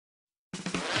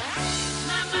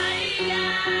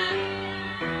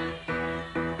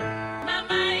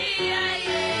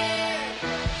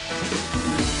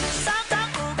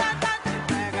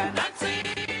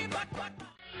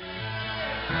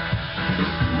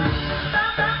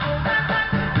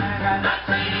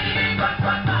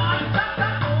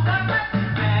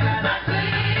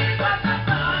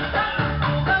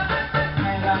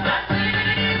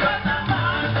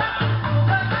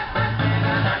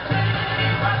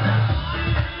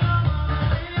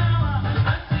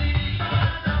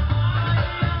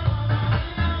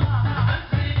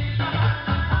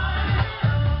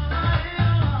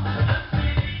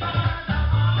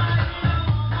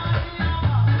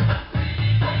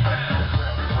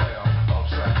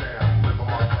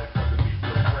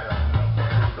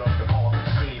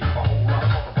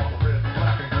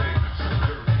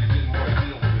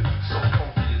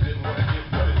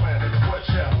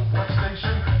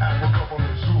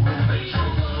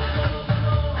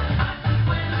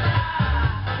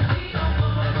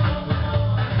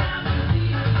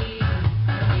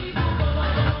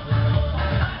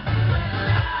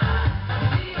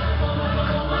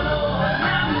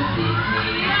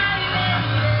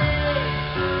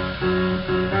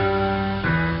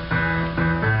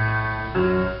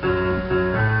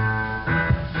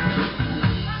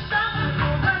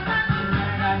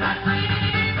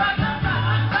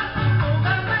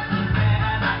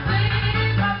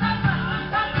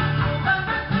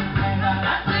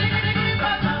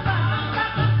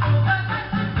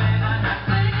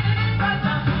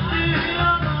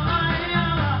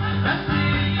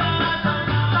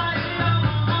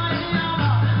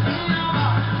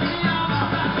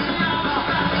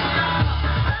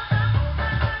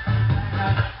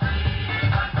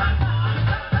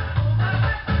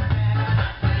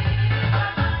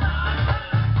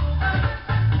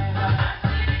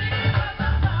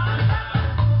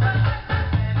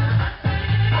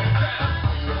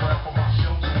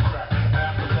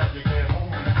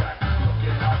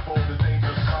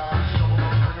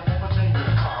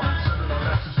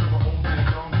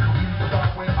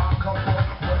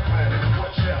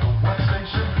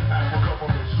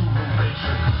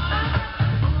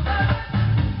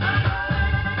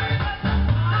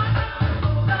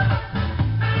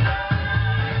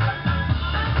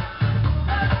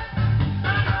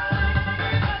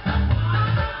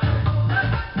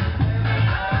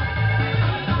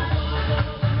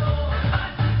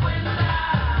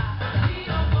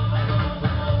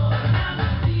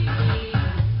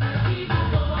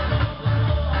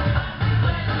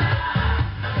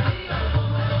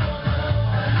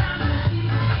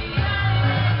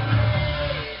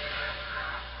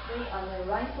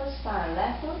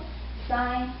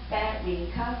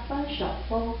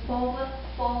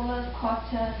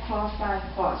quarter, cross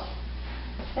side, cross.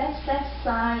 Step, step,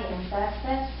 side, and step,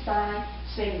 step, side.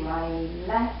 Straight right,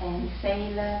 left, and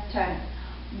sailor turn.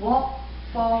 Walk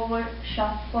forward,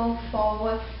 shuffle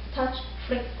forward, touch,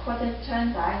 flick, quarter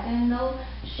turn, diagonal,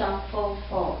 shuffle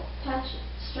forward, touch,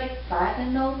 straight,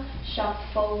 diagonal,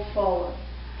 shuffle forward.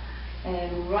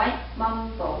 And right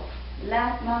mumble,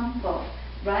 left mumble,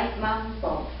 right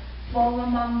mumble, forward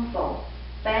mumble,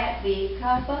 back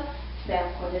recover,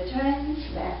 step, quarter turn,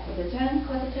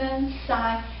 quarter turn,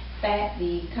 side, back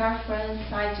recover,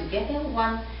 side together.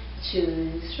 1,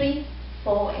 2, 3,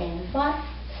 4 and 5,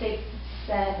 6,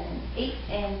 7, 8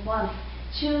 and 1,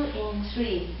 2 and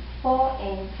 3, 4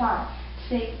 and 5,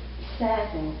 6,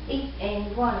 7, 8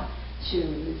 and 1,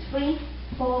 2, 3,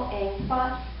 4 and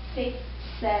 5, 6,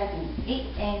 7, 8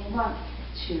 and 1,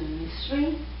 2,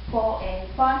 3, 4 and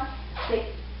 5, 6,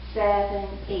 7,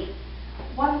 8,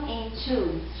 1 and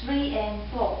 2, 3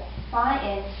 and 4, 5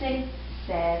 and 6,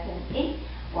 7, 8,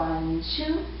 1,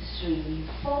 2, 3,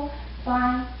 4,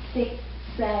 5, 6,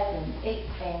 7, 8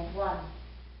 and 1.